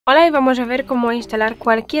Hola, y vamos a ver cómo instalar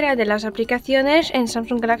cualquiera de las aplicaciones en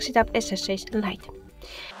Samsung Galaxy Tab S6 Lite.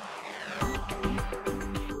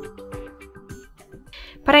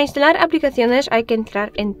 Para instalar aplicaciones hay que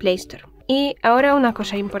entrar en Play Store. Y ahora una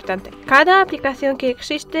cosa importante, cada aplicación que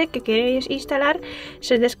existe que queréis instalar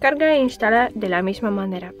se descarga e instala de la misma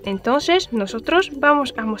manera. Entonces nosotros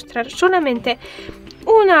vamos a mostrar solamente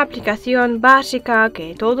una aplicación básica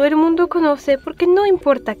que todo el mundo conoce, porque no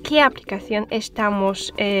importa qué aplicación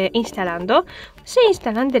estamos instalando, se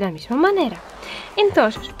instalan de la misma manera.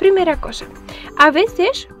 Entonces, primera cosa, a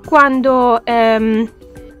veces cuando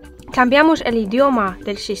cambiamos el idioma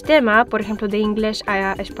del sistema, por ejemplo de inglés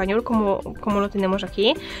a español como lo tenemos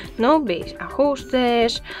aquí, ¿no? Veis,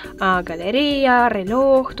 ajustes, galería,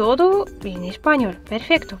 reloj, todo en español,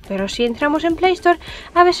 perfecto. Pero si entramos en Play Store,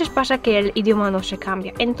 a veces pasa que el idioma no se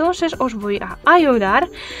cambia. Entonces os voy a ayudar,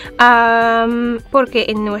 porque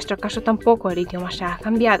en nuestro caso tampoco el idioma se ha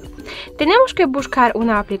cambiado. Tenemos que buscar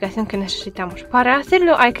una aplicación que necesitamos. Para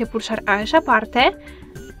hacerlo hay que pulsar a esa parte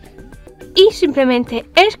y simplemente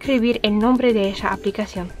escribir el nombre de esa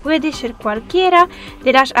aplicación. Puede ser cualquiera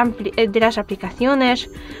de las aplicaciones.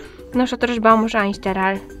 Nosotros vamos a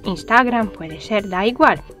instalar Instagram, puede ser, da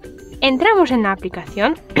igual. Entramos en la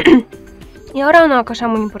aplicación. Y ahora una cosa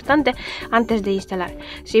muy importante antes de instalar.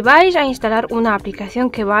 Si vais a instalar una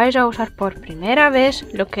aplicación que vais a usar por primera vez,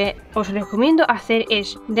 lo que os recomiendo hacer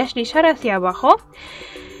es deslizar hacia abajo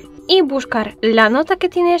y buscar la nota que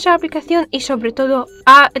tiene esa aplicación y sobre todo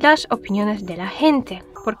las opiniones de la gente,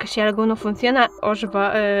 porque si algo no funciona os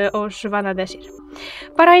van a decir.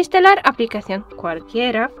 Para instalar aplicación,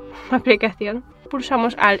 cualquiera aplicación,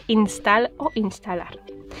 pulsamos al install o instalar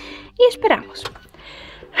y esperamos.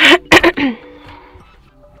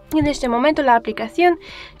 Y en este momento la aplicación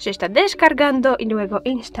se está descargando y luego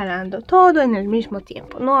instalando, todo en el mismo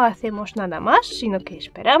tiempo. No hacemos nada más, sino que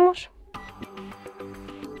esperamos.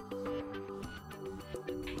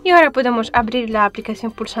 Y ahora podemos abrir la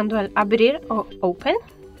aplicación pulsando el abrir o open.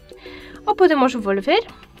 O podemos volver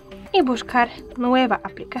y buscar nueva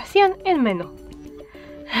aplicación en menú.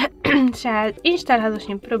 Se ha instalado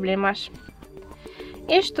sin problemas.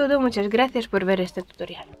 Y es todo, muchas gracias por ver este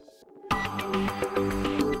tutorial.